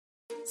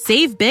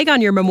Save big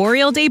on your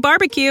Memorial Day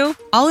barbecue,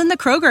 all in the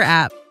Kroger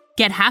app.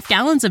 Get half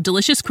gallons of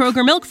delicious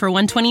Kroger milk for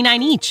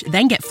 $1.29 each.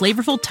 Then get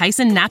flavorful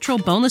Tyson natural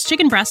boneless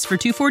chicken breasts for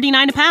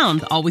 $2.49 a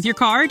pound, all with your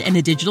card and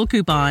a digital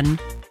coupon.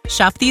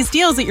 Shop these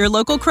deals at your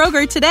local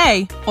Kroger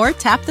today, or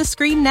tap the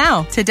screen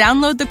now to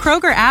download the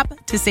Kroger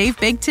app to save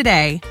big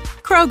today.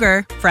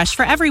 Kroger, fresh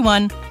for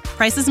everyone.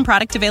 Prices and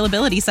product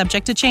availability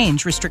subject to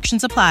change.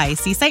 Restrictions apply.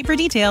 See site for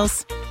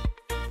details.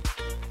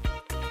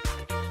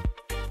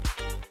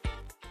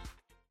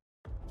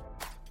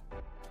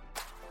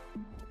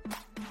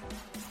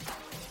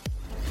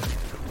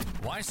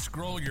 Why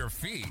scroll your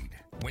feed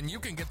when you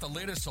can get the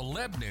latest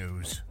celeb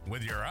news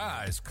with your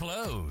eyes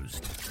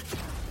closed?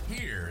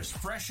 Here's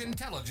fresh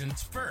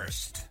intelligence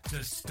first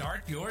to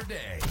start your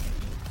day.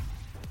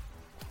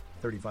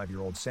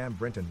 35-year-old Sam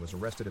Brinton was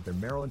arrested at their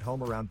Maryland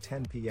home around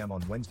 10 p.m.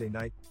 on Wednesday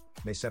night,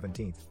 May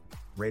 17th,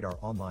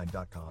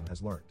 RadarOnline.com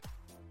has learned.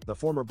 The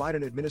former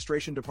Biden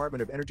administration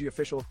Department of Energy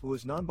official, who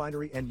is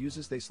non-binary and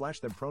uses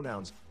they/them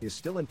pronouns, is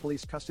still in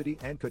police custody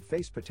and could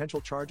face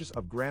potential charges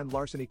of grand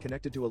larceny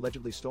connected to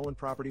allegedly stolen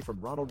property from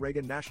Ronald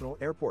Reagan National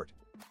Airport.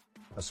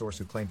 A source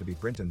who claimed to be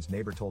Brinton's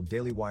neighbor told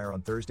Daily Wire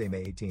on Thursday,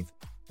 May 18th,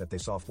 that they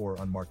saw 4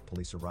 unmarked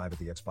police arrive at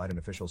the ex-Biden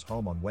official's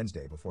home on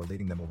Wednesday before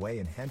leading them away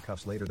in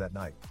handcuffs later that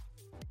night.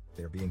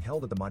 They are being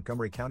held at the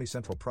Montgomery County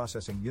Central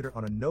Processing Unit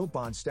on a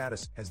no-bond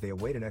status as they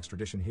await an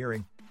extradition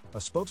hearing, a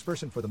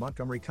spokesperson for the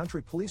Montgomery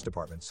County Police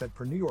Department said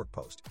per New York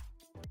Post.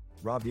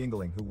 Rob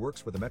Yingling, who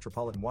works for the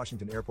Metropolitan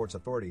Washington Airports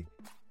Authority,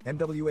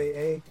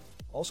 MWAA,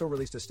 also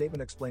released a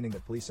statement explaining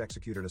that police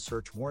executed a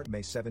search warrant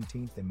May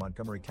 17th in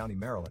Montgomery County,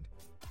 Maryland,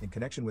 in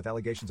connection with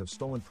allegations of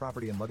stolen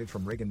property and luggage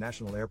from Reagan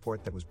National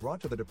Airport that was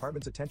brought to the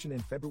department's attention in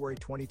February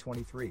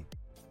 2023.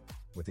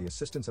 With the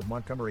assistance of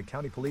Montgomery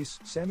County Police,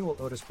 Samuel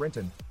Otis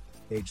Brinton,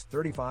 age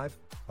 35,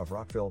 of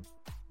Rockville,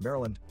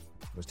 Maryland,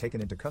 was taken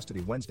into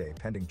custody Wednesday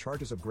pending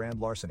charges of grand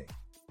larceny.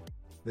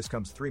 This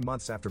comes 3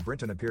 months after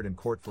Brinton appeared in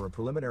court for a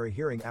preliminary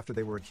hearing after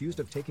they were accused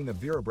of taking a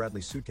Vera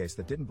Bradley suitcase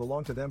that didn't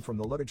belong to them from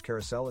the luggage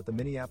carousel at the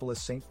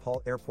Minneapolis-St.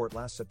 Paul Airport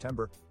last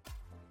September.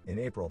 In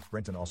April,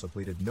 Brinton also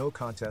pleaded no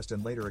contest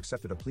and later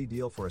accepted a plea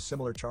deal for a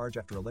similar charge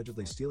after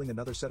allegedly stealing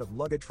another set of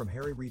luggage from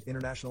Harry Reid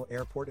International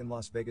Airport in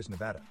Las Vegas,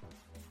 Nevada.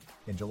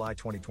 In July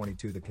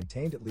 2022 that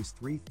contained at least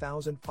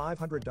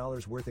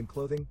 $3,500 worth in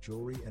clothing,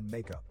 jewelry, and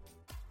makeup.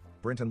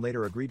 Brinton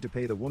later agreed to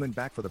pay the woman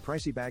back for the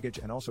pricey baggage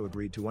and also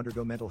agreed to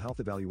undergo mental health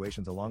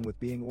evaluations along with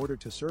being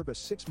ordered to serve a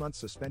 6-month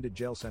suspended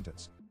jail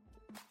sentence.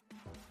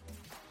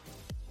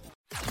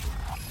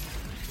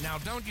 Now,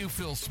 don't you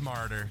feel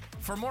smarter?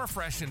 For more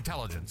fresh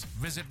intelligence,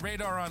 visit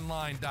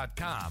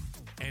RadarOnline.com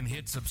and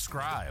hit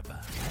subscribe.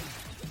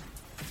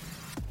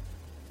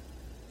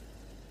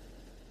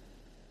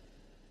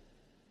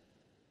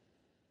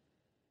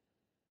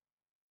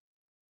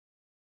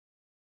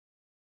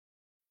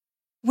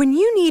 When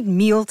you need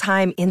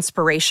mealtime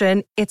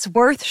inspiration, it's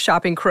worth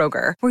shopping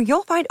Kroger, where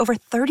you'll find over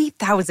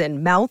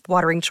 30,000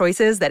 mouth-watering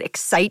choices that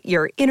excite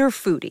your inner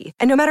foodie.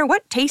 And no matter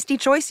what tasty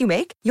choice you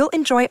make, you'll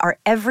enjoy our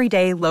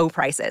everyday low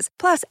prices,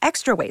 plus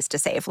extra ways to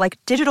save, like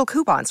digital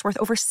coupons worth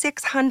over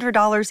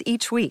 $600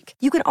 each week.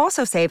 You can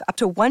also save up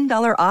to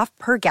 $1 off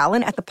per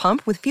gallon at the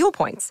pump with fuel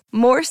points.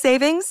 More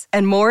savings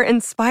and more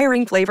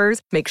inspiring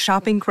flavors make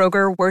shopping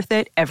Kroger worth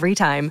it every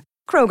time.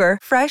 Kroger,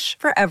 fresh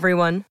for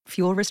everyone.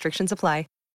 Fuel restrictions apply.